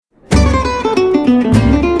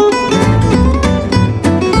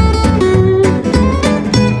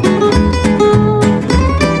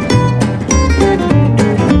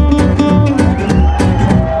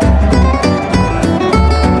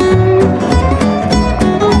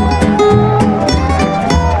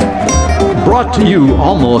brought to you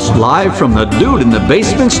almost live from the Dude in the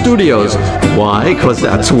Basement Studios. Why? Because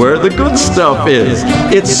that's where the good stuff is.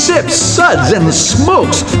 It's Sips, Suds, and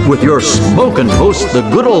Smokes with your smoking host, the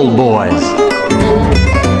good old boys.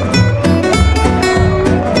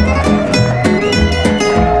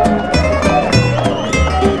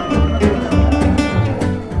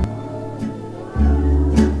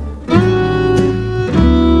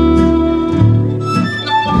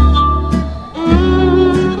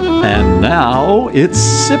 Now it's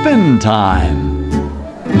sippin' time.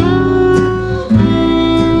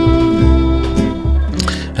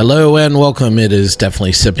 Hello and welcome. It is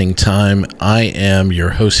definitely sipping time. I am your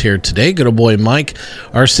host here today, good old boy Mike.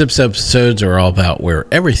 Our Sips episodes are all about where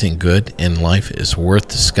everything good in life is worth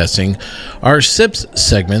discussing. Our Sips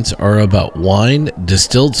segments are about wine,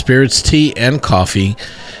 distilled spirits, tea, and coffee.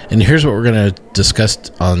 And here's what we're going to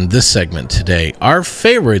discuss on this segment today. Our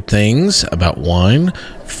favorite things about wine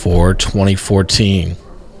for 2014.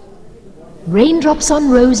 Raindrops on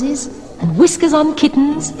roses and whiskers on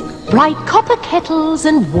kittens, bright copper kettles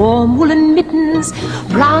and warm woolen mittens,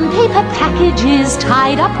 brown paper packages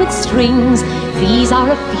tied up with strings. These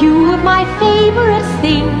are a few of my favorite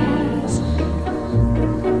things.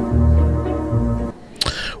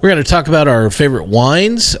 We're going to talk about our favorite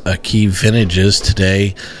wines, key vintages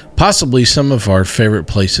today, possibly some of our favorite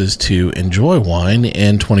places to enjoy wine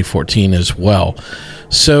in 2014 as well.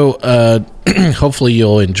 So hopefully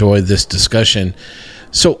you'll enjoy this discussion.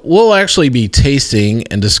 So we'll actually be tasting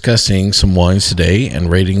and discussing some wines today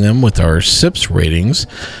and rating them with our SIPS ratings,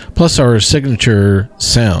 plus our signature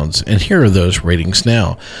sounds. And here are those ratings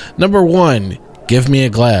now. Number 1, give me a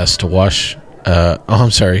glass to wash.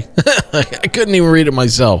 I'm sorry. I couldn't even read it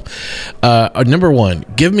myself. Number 1,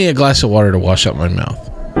 give me a glass of water to wash out my mouth.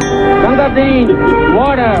 Water. Bring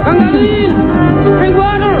water.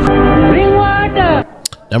 Bring water.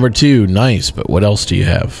 Number 2, nice, but what else do you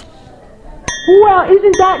have? Well,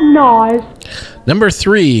 isn't that nice? Number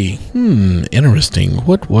 3, interesting.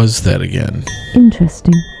 What was that again?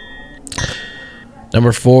 Interesting.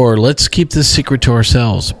 Number 4, let's keep this secret to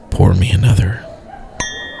ourselves. Pour me another.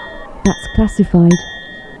 That's classified.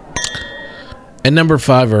 And number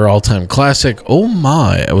 5, our all-time classic. Oh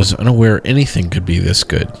my, I was unaware anything could be this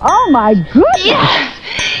good. Oh my goodness! Yes!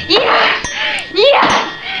 Yes!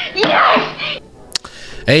 Yes! Yes!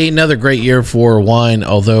 Hey, another great year for wine,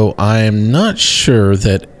 although I am not sure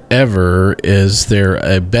that ever is there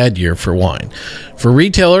a bad year for wine. For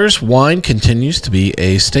retailers, wine continues to be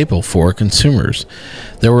a staple for consumers.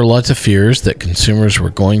 There were lots of fears that consumers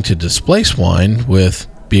were going to displace wine with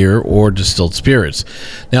beer or distilled spirits.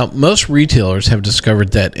 Now, most retailers have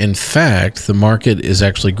discovered that, in fact, the market is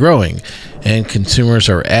actually growing and consumers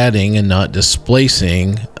are adding and not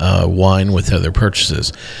displacing wine with other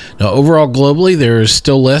purchases. Now, overall, globally, there is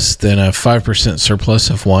still less than a 5% surplus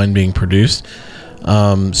of wine being produced,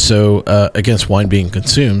 against wine being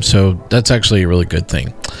consumed, so that's actually a really good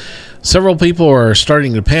thing. Several people are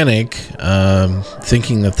starting to panic,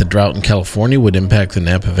 thinking that the drought in California would impact the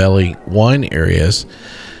Napa Valley wine areas.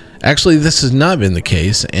 Actually, this has not been the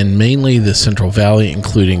case, and mainly the Central Valley,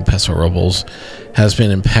 including Paso Robles, has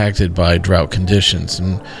been impacted by drought conditions.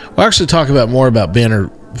 And we'll actually talk more about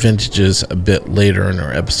banner vintages a bit later in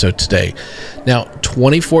our episode today. Now,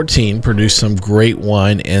 2014 produced some great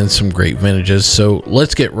wine and some great vintages, so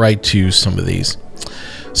let's get right to some of these.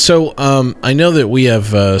 So I know that we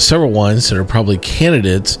have several wines that are probably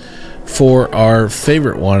candidates for our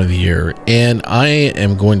favorite wine of the year, and I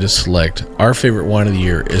am going to select our favorite wine of the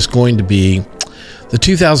year is going to be the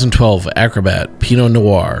 2012 Acrobat Pinot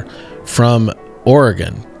Noir from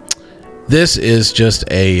Oregon. This is just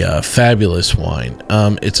a fabulous wine.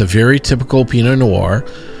 It's a very typical Pinot Noir.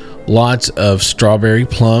 Lots of strawberry,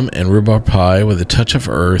 plum, and rhubarb pie with a touch of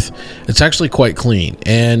earth. It's actually quite clean.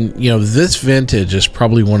 And, this vintage is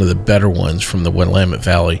probably one of the better ones from the Willamette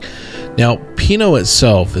Valley. Now, Pinot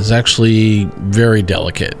itself is actually very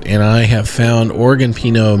delicate. And I have found Oregon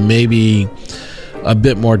Pinot maybe a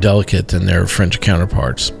bit more delicate than their French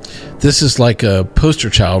counterparts. This is like a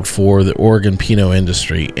poster child for the Oregon Pinot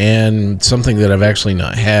industry and something that I've actually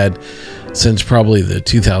not had since probably the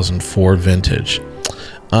 2004 vintage.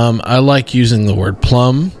 I like using the word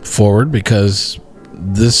plum forward because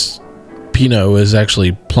this Pinot is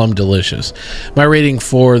actually plum delicious. My rating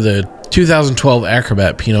for the 2012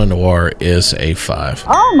 Acrobat Pinot Noir is a 5.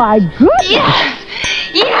 Oh my goodness! Yes!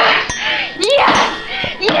 Yes!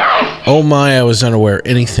 Yes! Yes! Oh my, I was unaware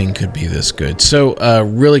anything could be this good. So,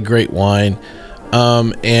 really great wine. I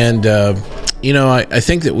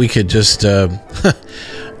think that we could just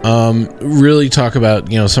really talk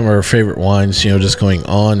about, some of our favorite wines, just going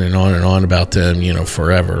on and on and on about them,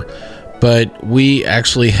 forever. but we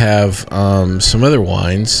actually have some other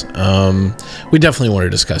wines we definitely want to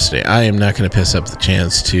discuss today. I am not going to pass up the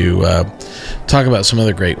chance to talk about some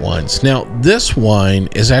other great wines. Now, this wine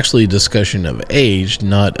is actually a discussion of age,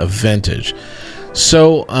 not of vintage.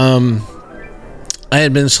 So, I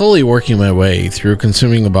had been slowly working my way through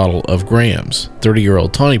consuming a bottle of Graham's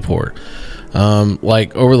 30-year-old Tawny Port,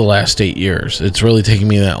 like over the last 8 years. It's really taken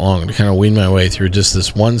me that long to kind of wean my way through just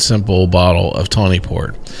this one simple bottle of Tawny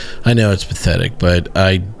Port. I know it's pathetic, but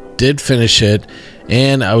I did finish it,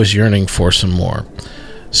 and I was yearning for some more.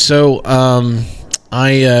 So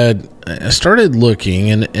I started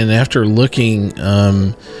looking, and after looking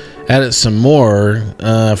at it some more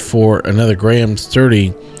for another Graham's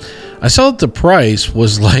 30, I saw that the price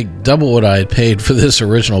was like double what I had paid for this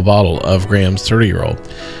original bottle of Graham's 30-year-old.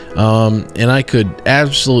 And I could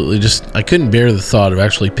absolutely I couldn't bear the thought of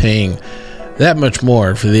actually paying that much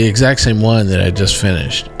more for the exact same one that I just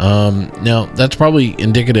finished. Now, that's probably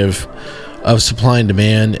indicative of supply and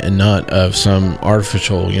demand and not of some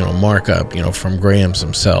artificial, markup, from Graham's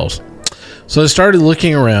themselves. So I started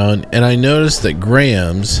looking around, and I noticed that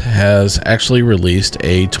Graham's has actually released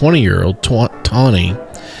a 20-year-old Tawny.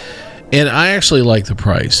 And I actually like the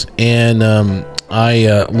price. And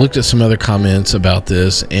I looked at some other comments about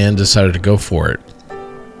this and decided to go for it.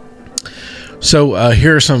 So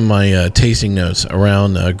here are some of my tasting notes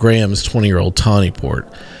around Graham's 20-year-old Tawny Port.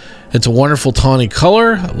 It's a wonderful tawny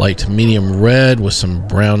color, light to medium red with some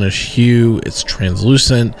brownish hue. It's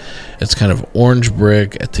translucent. It's kind of orange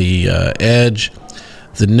brick at the edge.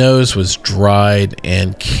 The nose was dried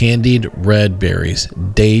and candied red berries,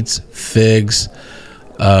 dates, figs,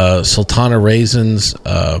 sultana raisins,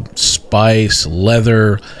 spice,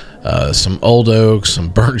 leather, some old oak, some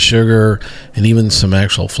burnt sugar, and even some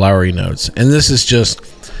actual flowery notes. And this is just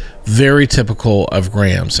very typical of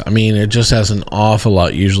Graham's. I mean, it just has an awful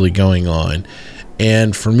lot usually going on.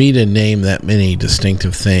 And for me to name that many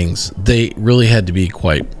distinctive things, they really had to be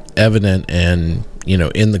quite evident and,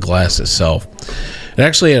 in the glass itself. It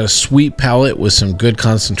actually had a sweet palate with some good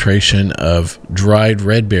concentration of dried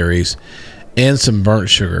red berries and some burnt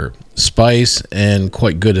sugar, spice, and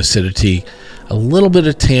quite good acidity. A little bit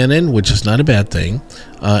of tannin, which is not a bad thing,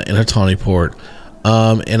 in a Tawny Port,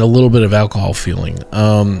 and a little bit of alcohol feeling.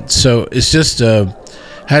 So it's just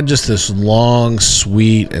had just this long,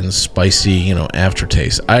 sweet, and spicy,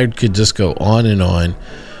 aftertaste. I could just go on and on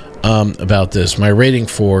about this. My rating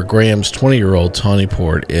for Graham's 20-year-old Tawny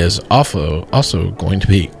Port is also going to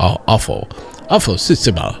be awful. It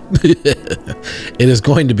is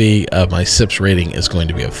going to be my SIPS rating is going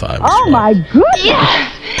to be a 5. Oh my goodness!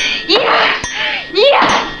 Yes!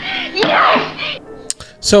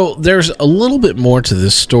 So there's a little bit more to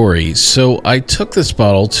this story. So I took this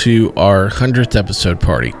bottle to our 100th episode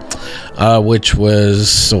party, which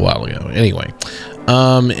was a while ago. Anyway,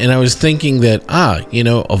 and I was thinking that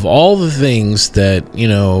of all the things that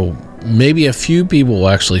maybe a few people will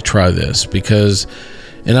actually try this because.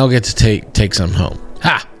 And I'll get to take some home.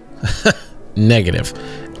 Ha! Negative.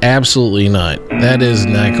 Absolutely not. That is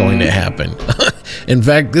not going to happen. In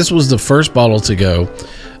fact, this was the first bottle to go.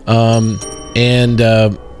 I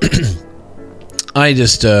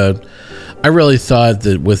really thought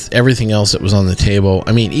that with everything else that was on the table,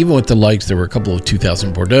 I mean, even with the likes, there were a couple of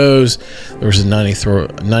 2000 Bordeaux's. There was a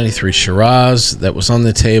 93 Shiraz that was on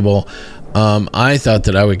the table. I thought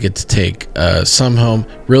that I would get to take some home.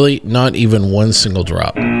 Really, not even one single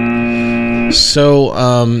drop. So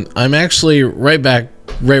I'm actually right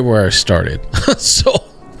where I started. So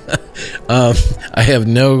I have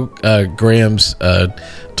no Graham's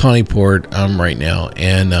Tawny Port right now,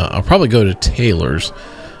 and I'll probably go to Taylor's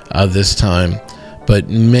this time. But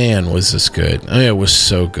man, was this good! I mean, it was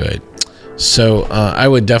so good. So I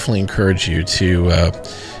would definitely encourage you to.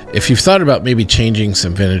 If you've thought about maybe changing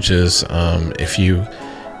some vintages, if you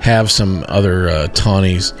have some other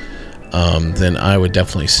tawnies, then I would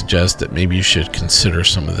definitely suggest that maybe you should consider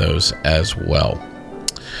some of those as well.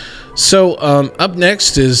 So up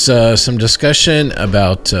next is some discussion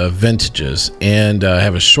about vintages, and I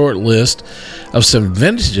have a short list of some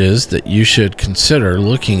vintages that you should consider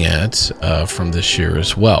looking at from this year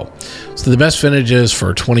as well. So the best vintages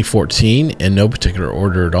for 2014 in no particular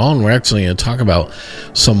order at all, and we're actually going to talk about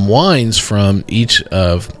some wines from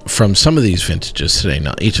some of these vintages today.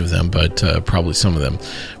 Not each of them, but probably some of them.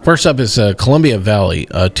 First up is Columbia Valley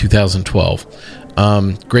 2012.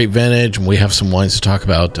 Great vintage, and we have some wines to talk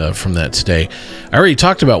about from that today. I already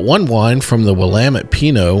talked about one wine from the Willamette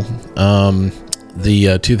Pinot.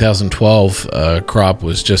 The 2012 crop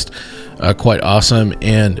was just quite awesome,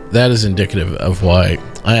 and that is indicative of why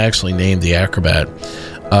I actually named the Acrobat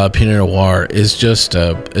Pinot Noir is just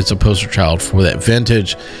it's a poster child for that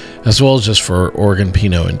vintage, as well as just for Oregon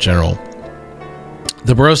Pinot in general.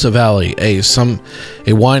 The Barossa Valley, a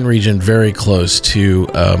wine region very close to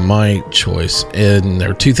my choice, in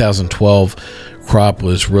their 2012 crop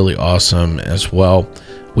was really awesome as well.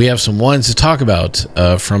 We have some wines to talk about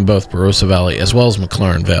from both Barossa Valley as well as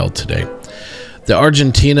McLaren Vale today. The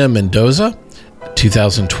Argentina Mendoza,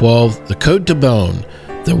 2012. The Cote de Beaune,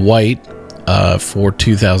 the white, for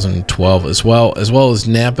 2012 as well as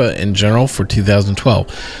Napa in general for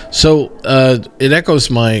 2012. So it echoes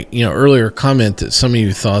my earlier comment that some of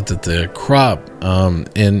you thought that the crop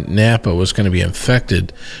in Napa was going to be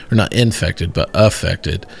affected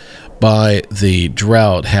by the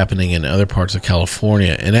drought happening in other parts of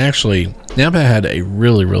California. And actually, Napa had a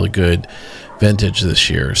really, really good vintage this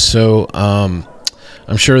year. So I'm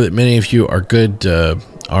sure that many of you are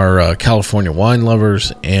California wine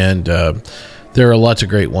lovers, and there are lots of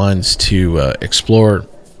great wines to explore,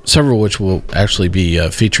 several of which will actually be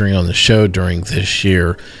featuring on the show during this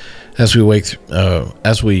year as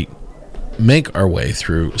we make our way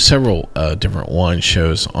through several different wine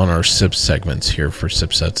shows on our SIPS segments here for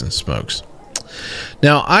SIPS, Suds, and Smokes.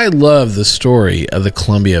 Now, I love the story of the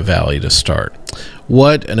Columbia Valley to start.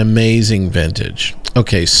 What an amazing vintage.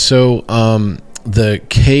 Okay, so the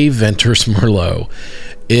K Vintners Merlot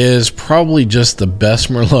is probably just the best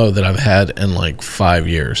Merlot that I've had in like 5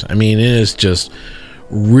 years. I mean, it is just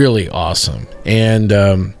really awesome. And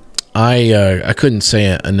I couldn't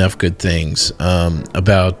say enough good things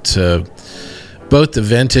about both the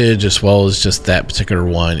vintage as well as just that particular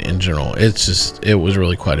wine in general. It was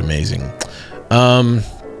really quite amazing.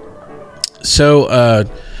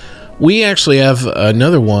 We actually have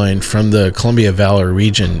another wine from the Columbia Valley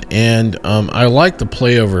region, and I like the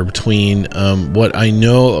playover between what I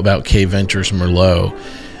know about K Vintners Merlot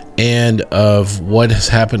and of what has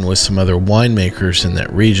happened with some other winemakers in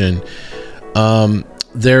that region.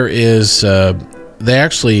 They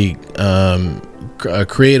actually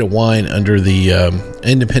create a wine under the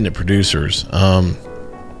independent producers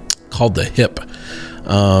called the HIP.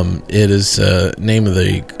 It is the name of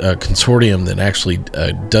the consortium that actually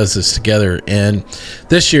does this together. And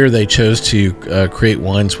this year they chose to create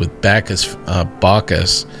wines with Bacchus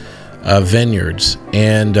vineyards.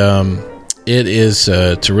 And it's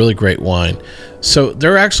a really great wine. So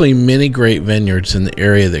there are actually many great vineyards in the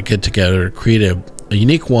area that get together to create a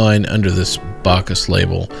unique wine under this Bacchus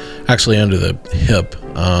label. Actually, under the HIP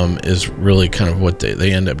is really kind of what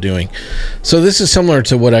they end up doing. So this is similar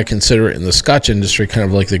to what I consider in the Scotch industry, kind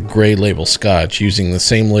of like the gray label Scotch, using the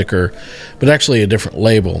same liquor, but actually a different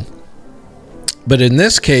label. But in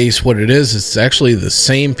this case, what it is, it's actually the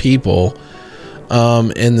same people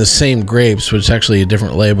and the same grapes, which is actually a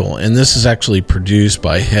different label. And this is actually produced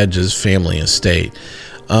by Hedges Family Estate.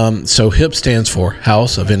 So HIP stands for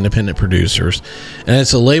House of Independent Producers, and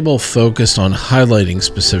it's a label focused on highlighting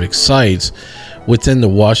specific sites within the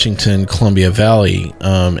Washington Columbia Valley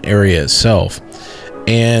area itself,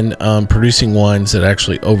 and producing wines that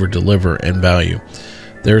actually over-deliver in value.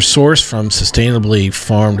 They're sourced from sustainably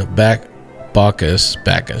farmed Bacchus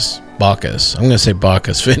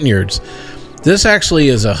vineyards. This actually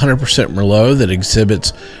is 100% Merlot that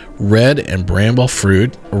exhibits red and bramble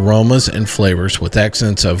fruit, aromas, and flavors with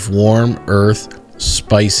accents of warm earth,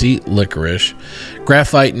 spicy licorice,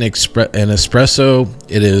 graphite, and espresso.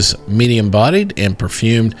 It is medium-bodied and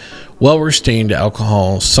perfumed, well-restrained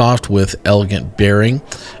alcohol, soft with elegant bearing.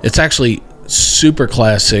 It's actually super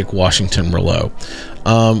classic Washington Merlot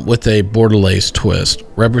with a Bordelaise twist,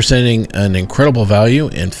 representing an incredible value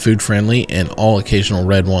in food-friendly and all-occasional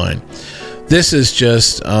red wine. This is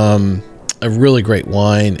just a really great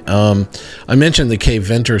wine. I mentioned the K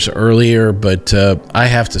Vintners earlier, but I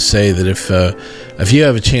have to say that if you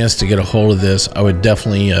have a chance to get a hold of this, I would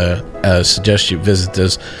definitely suggest you visit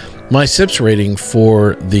this. My SIPS rating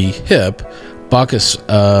for the HIP Bacchus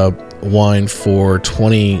wine for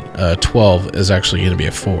 2012 is actually going to be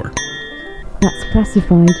a 4. That's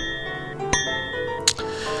classified.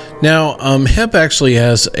 Now, HIP actually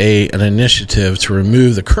has an initiative to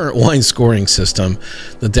remove the current wine scoring system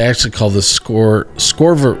that they actually call the score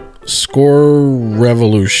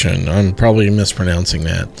revolution. I'm probably mispronouncing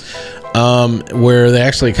that. Where they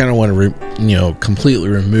actually kind of want to, completely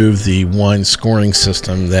remove the wine scoring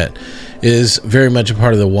system that is very much a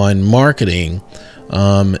part of the wine marketing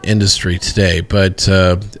industry today. But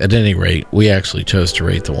at any rate, we actually chose to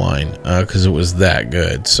rate the wine because it was that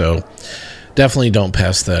good. So definitely don't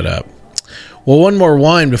pass that up. Well, one more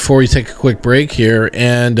wine before we take a quick break here,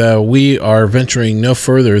 and we are venturing no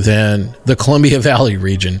further than the Columbia Valley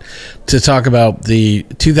region to talk about the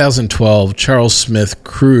 2012 Charles Smith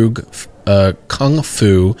Krug Kung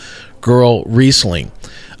Fu Girl Riesling.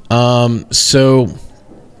 So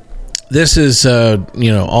this is,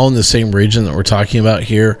 all in the same region that we're talking about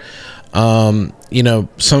here. Some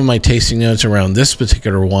of my tasting notes around this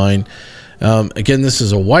particular wine. Again, this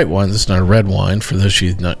is a white wine. This is not a red wine, for those of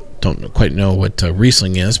you who don't quite know what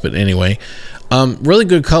Riesling is. But anyway, really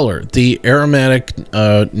good color. The aromatic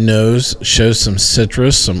nose shows some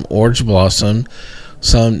citrus, some orange blossom,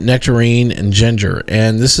 some nectarine, and ginger.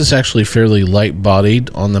 And this is actually fairly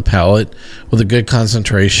light-bodied on the palate with a good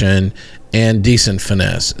concentration and decent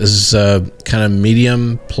finesse. This is kind of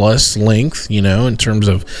medium plus length, in terms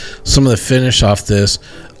of some of the finish off this.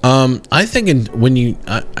 I think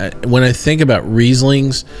when I think about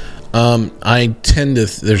Rieslings, I tend to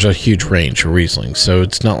there's a huge range of Riesling, so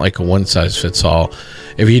it's not like a one size fits all.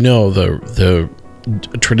 If you know the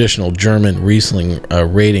traditional German Riesling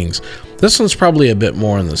ratings, this one's probably a bit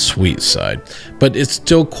more on the sweet side, but it's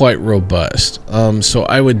still quite robust. So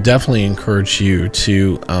I would definitely encourage you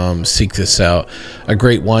to seek this out. A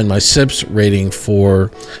great wine. My SIPS rating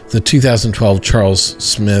for the 2012 Charles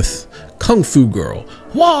Smith Kung Fu Girl,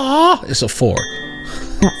 is a 4.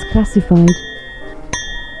 That's classified.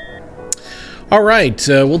 All right,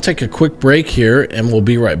 we'll take a quick break here, and we'll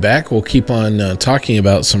be right back. We'll keep on talking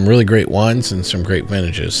about some really great wines and some great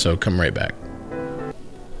vintages, so come right back.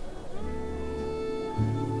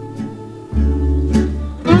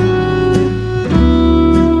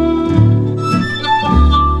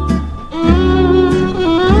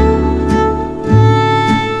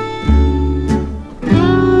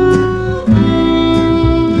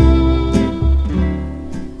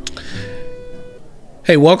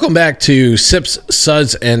 Hey, welcome back to Sips,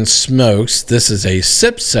 Suds, and Smokes. This is a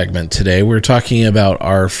Sips segment today. We're talking about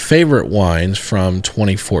our favorite wines from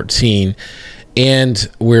 2014, and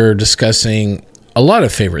we're discussing a lot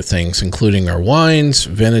of favorite things, including our wines,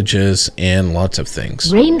 vintages, and lots of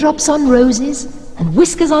things. Raindrops on roses and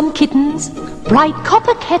whiskers on kittens, bright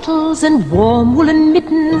copper kettles and warm woolen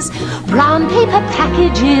mittens, brown paper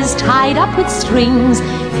packages tied up with strings.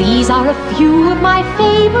 These are a few of my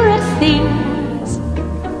favorite things.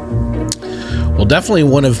 Well, definitely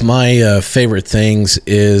one of my favorite things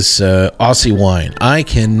is Aussie wine. I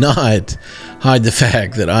cannot hide the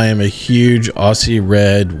fact that I am a huge Aussie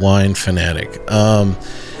red wine fanatic.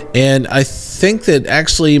 And I think that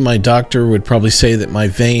actually my doctor would probably say that my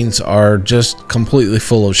veins are just completely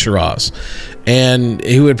full of Shiraz. And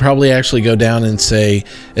he would probably actually go down and say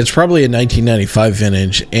it's probably a 1995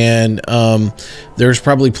 vintage, and there's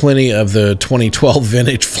probably plenty of the 2012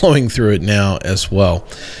 vintage flowing through it now as well.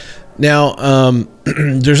 Now,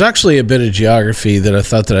 there's actually a bit of geography that I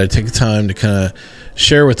thought that I'd take the time to kind of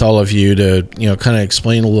share with all of you to, kind of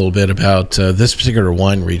explain a little bit about this particular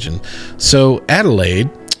wine region. So Adelaide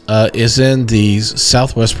is in the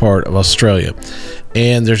southwest part of Australia,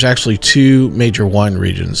 and there's actually two major wine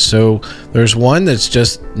regions. So there's one that's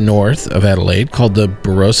just north of Adelaide called the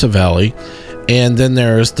Barossa Valley, and then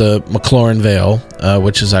there's the McLaren Vale,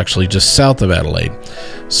 which is actually just south of Adelaide.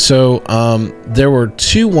 So there were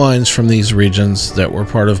two wines from these regions that were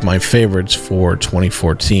part of my favorites for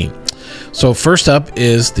 2014. So first up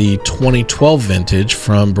is the 2012 vintage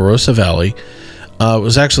from Barossa Valley. It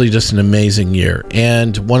was actually just an amazing year.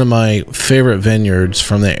 And one of my favorite vineyards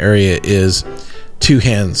from that area is Two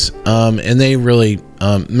Hands. And they really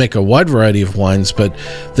make a wide variety of wines, but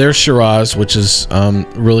their Shiraz, which is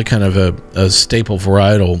really kind of a staple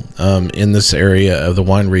varietal in this area of the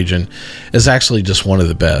wine region, is actually just one of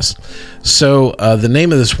the best. So the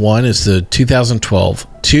name of this wine is the 2012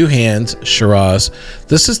 Two Hands Shiraz.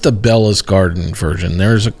 This is the Bella's Garden version.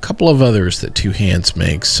 There's a couple of others that Two Hands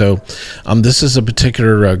makes. So this is a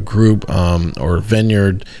particular group or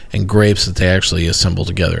vineyard and grapes that they actually assemble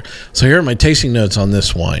together. So here are my tasting notes on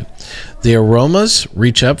this wine. The aromas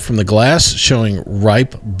reach up from the glass, showing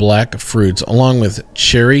ripe black fruits, along with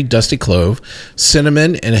cherry, dusty clove,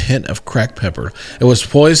 cinnamon, and a hint of cracked pepper. It was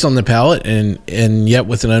poised on the palate, and yet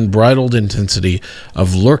with an unbridled intensity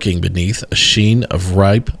of lurking beneath a sheen of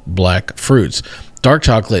ripe black fruits, dark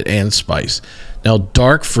chocolate, and spice. Now,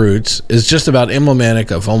 dark fruits is just about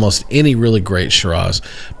emblematic of almost any really great Shiraz,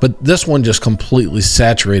 but this one just completely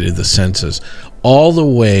saturated the senses all the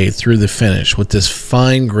way through the finish with this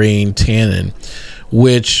fine grain tannin,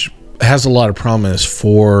 which has a lot of promise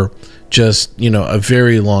for just, a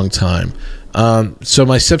very long time. So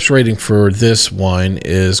my SIPS rating for this wine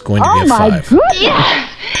is going to be a 5. Goodness. Yeah!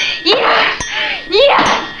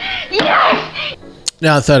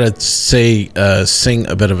 Now, I thought I'd sing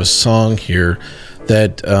a bit of a song here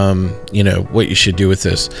that, what you should do with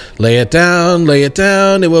this. Lay it down,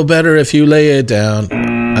 it will better if you lay it down.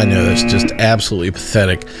 I know that's just absolutely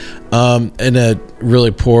pathetic. And a really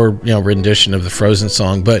poor, rendition of the Frozen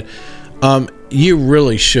song, but you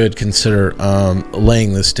really should consider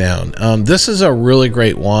laying this down. This is a really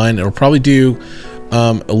great wine. It'll probably do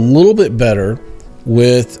a little bit better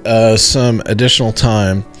with some additional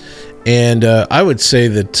time. And I would say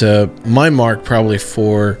that my mark probably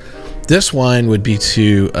for this wine would be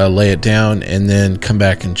to lay it down and then come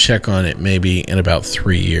back and check on it maybe in about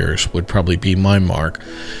 3 years would probably be my mark,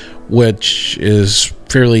 which is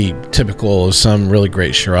fairly typical of some really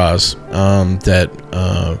great Shiraz that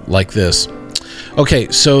like this. Okay,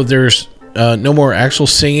 so there's no more actual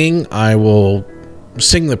singing. I will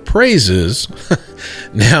sing the praises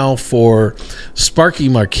now for Sparky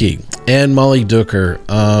Marquis and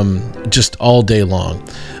Mollydooker just all day long.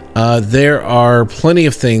 There are plenty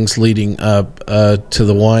of things leading up to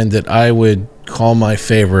the wine that I would call my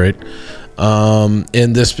favorite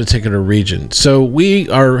in this particular region. So we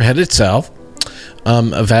are headed south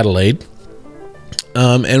of Adelaide.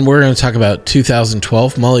 And we're going to talk about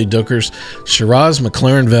 2012 Mollydooker's Shiraz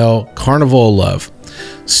McLaren Vale Carnival of Love.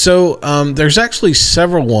 So there's actually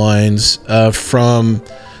several wines from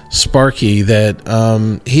Sparky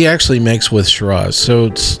that he actually makes with Shiraz. So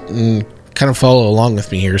it's kind of follow along with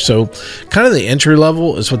me here. So kind of the entry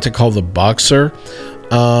level is what they call the Boxer.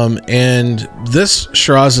 And this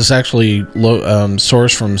Shiraz is actually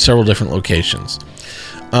sourced from several different locations.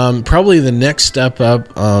 Probably the next step up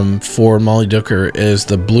for Mollydooker is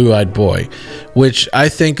the Blue-Eyed Boy, which I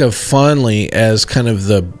think of fondly as kind of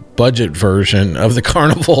the budget version of the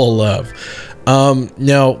Carnival of Love.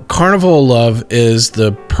 Now, Carnival of Love is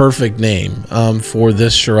the perfect name for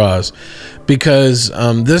this Shiraz because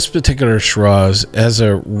this particular Shiraz has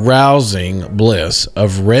a rousing bliss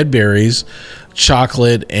of red berries,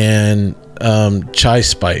 chocolate, and chai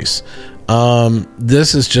spice.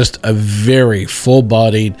 This is just a very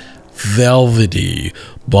full-bodied, velvety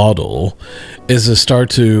bottle. Is a start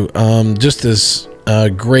to just this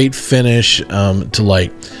great finish to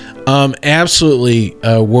light. Absolutely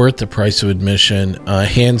worth the price of admission,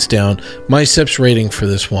 hands down. My SIPS rating for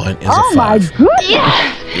this wine is a 5. My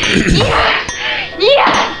goodness!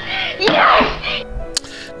 Yes!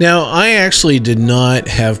 Now, I actually did not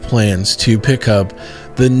have plans to pick up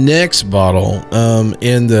the next bottle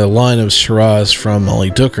in the line of Shiraz from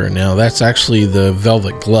Mollydooker. Now, that's actually the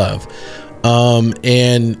Velvet Glove.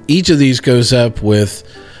 And each of these goes up with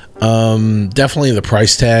definitely the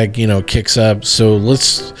price tag, kicks up. So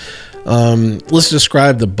let's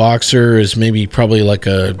describe the Boxer as maybe probably like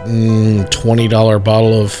a $20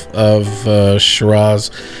 bottle of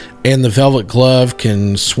Shiraz. And the Velvet Glove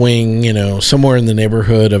can swing, somewhere in the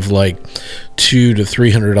neighborhood of like $200 to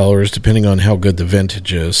 $300, depending on how good the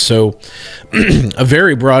vintage is. So, a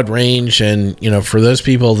very broad range. And for those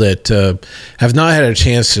people that have not had a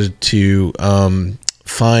chance to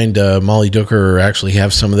find Mollydooker or actually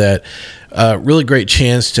have some of that, really great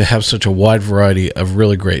chance to have such a wide variety of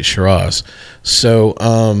really great Shiraz. So,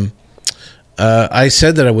 I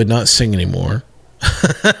said that I would not sing anymore.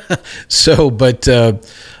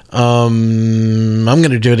 I'm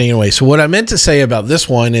going to do it anyway. So what I meant to say about this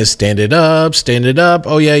one is stand it up.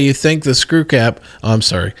 Oh yeah, you think the screw cap. Oh, I'm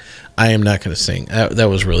sorry. I am not going to sing. That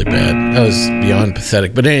was really bad. That was beyond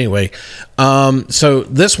pathetic. But anyway, so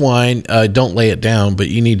this wine, don't lay it down, but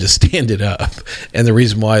you need to stand it up. And the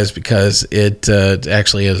reason why is because it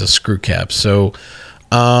actually has a screw cap. So,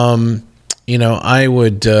 I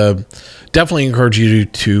would definitely encourage you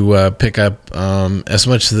to pick up as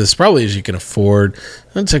much of this probably as you can afford.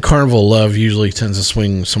 I'd say Carnival Love usually tends to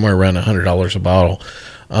swing somewhere around $100 a bottle,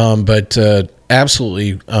 but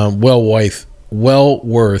absolutely well worth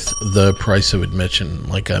the price of admission,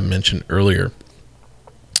 like I mentioned earlier.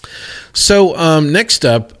 So next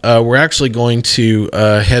up, we're actually going to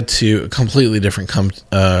head to a completely different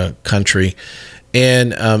country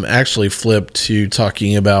and actually flip to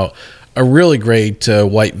talking about a really great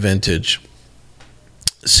white vintage.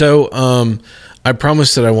 So I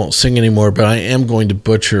promise that I won't sing anymore, but I am going to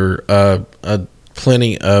butcher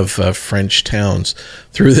plenty of French towns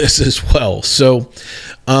through this as well. So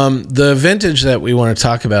the vintage that we want to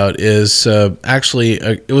talk about is actually,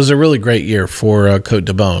 it was a really great year for Cote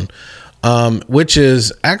de Beaune, which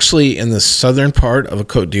is actually in the southern part of a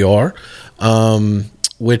Côte d'Or,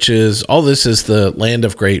 which is, all this is the land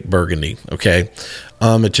of Great Burgundy, okay?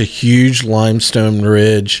 It's a huge limestone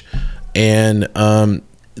ridge, and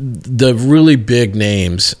the really big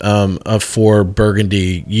names for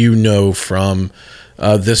Burgundy, from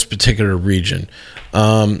this particular region.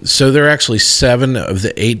 So there are actually 7 of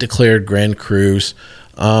the 8 declared Grand Crus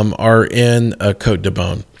are in Cote de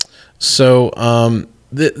Beaune. So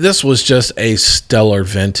this was just a stellar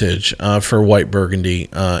vintage for white Burgundy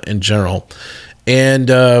in general. And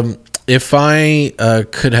if I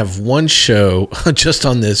could have one show just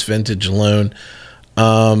on this vintage alone,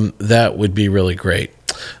 that would be really great.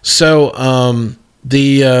 So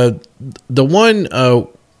the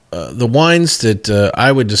wines that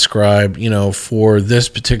I would describe, for this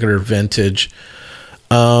particular vintage,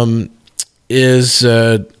 is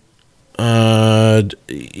they're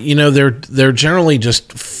generally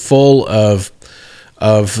just full of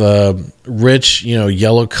rich,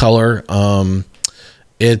 yellow color.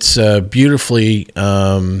 It's beautifully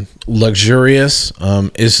luxurious,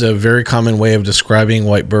 is a very common way of describing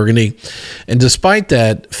white Burgundy. And despite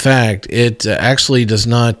that fact, it actually does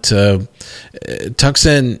not tucks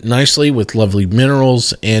in nicely with lovely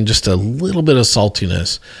minerals and just a little bit of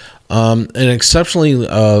saltiness. An exceptionally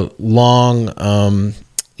long,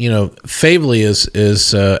 Faiveley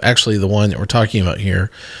is actually the one that we're talking about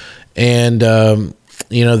here. And,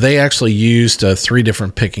 they actually used 3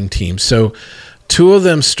 different picking teams. So 2 of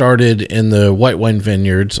them started in the white wine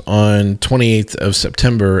vineyards on 28th of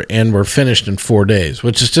September and were finished in 4 days,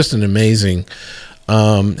 which is just an amazing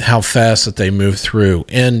how fast that they move through.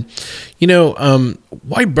 And,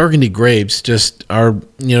 white Burgundy grapes just are,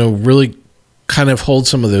 really kind of hold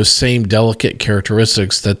some of those same delicate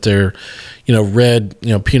characteristics that their, red,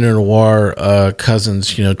 Pinot Noir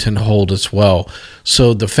cousins, tend to hold as well.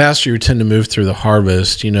 So the faster you tend to move through the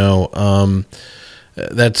harvest,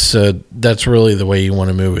 that's really the way you want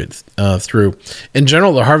to move it through. In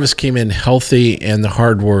general, the harvest came in healthy, and the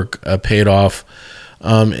hard work paid off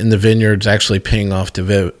in the vineyards, actually paying off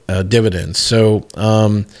dividends. So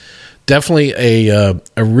definitely a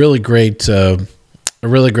really great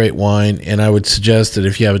wine, and I would suggest that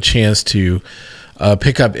if you have a chance to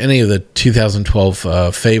pick up any of the 2012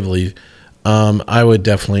 Faiveley, I would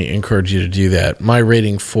definitely encourage you to do that. My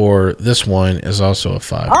rating for this wine is also a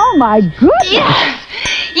 5. Oh my goodness! Yes!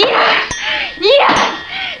 Yes! Yes!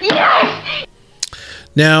 Yes!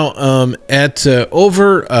 Now, at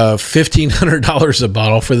over $1,500 a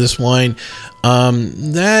bottle for this wine,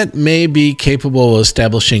 that may be capable of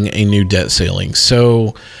establishing a new debt ceiling.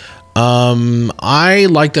 So I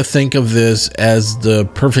like to think of this as the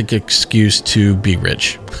perfect excuse to be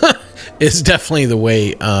rich. It's definitely the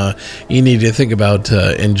way you need to think about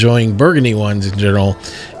enjoying Burgundy wines in general,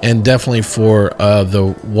 and definitely for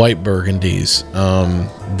the white Burgundies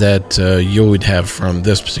that you would have from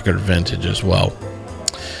this particular vintage as well.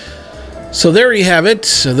 So there you have it.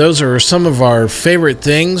 So those are some of our favorite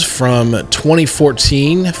things from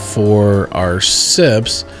 2014 for our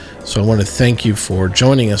SIPS. So I want to thank you for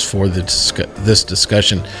joining us for this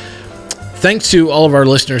discussion. Thanks to all of our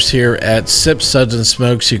listeners here at SIPS, Suds, and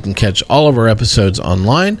Smokes. You can catch all of our episodes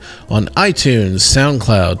online on iTunes,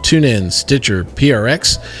 SoundCloud, TuneIn, Stitcher,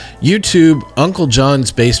 PRX, YouTube, Uncle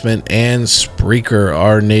John's Basement, and Spreaker,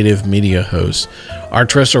 our native media host. Our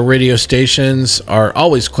terrestrial radio stations are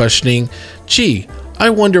always questioning, gee, I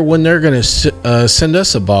wonder when they're going to send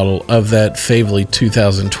us a bottle of that Faiveley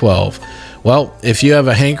 2012. Well, if you have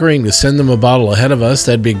a hankering to send them a bottle ahead of us,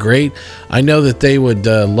 that'd be great. I know that they would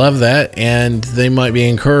love that, and they might be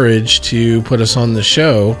encouraged to put us on the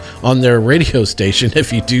show on their radio station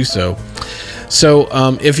if you do so. So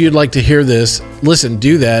if you'd like to hear this,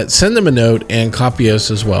 do that. Send them a note and copy us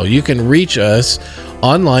as well. You can reach us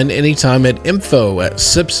online anytime at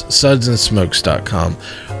info@sipssudsandsmokes.com.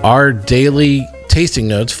 Our daily tasting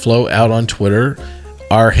notes flow out on Twitter.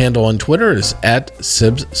 Our handle on Twitter is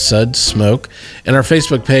 @SipsSudSmoke, and our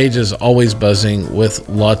Facebook page is always buzzing with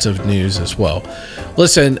lots of news as well.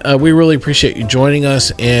 Listen, we really appreciate you joining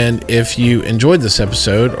us, and if you enjoyed this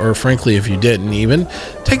episode, or frankly, if you didn't even,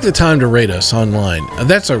 take the time to rate us online.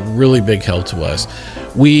 That's a really big help to us.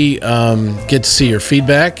 We get to see your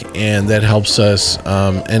feedback, and that helps us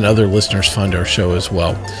and other listeners find our show as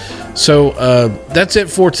well. So that's it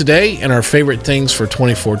for today and our favorite things for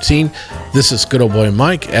 2014. This is good old boy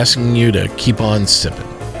Mike asking you to keep on sipping.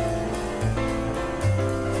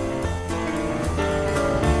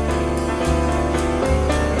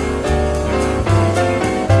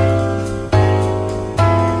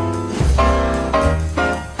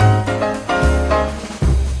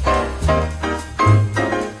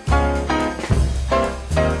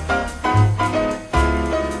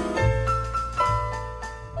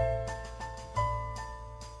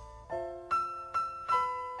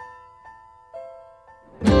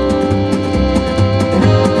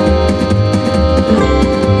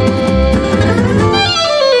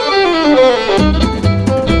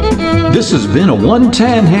 This has been a One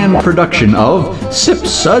Tan Hand production of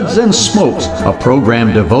SIPS, Suds, and Smokes, a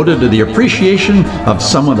program devoted to the appreciation of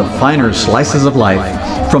some of the finer slices of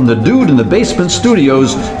life. From the Dude in the Basement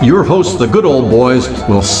Studios, your hosts, the Good Old Boys,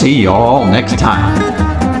 will see you all next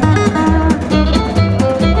time.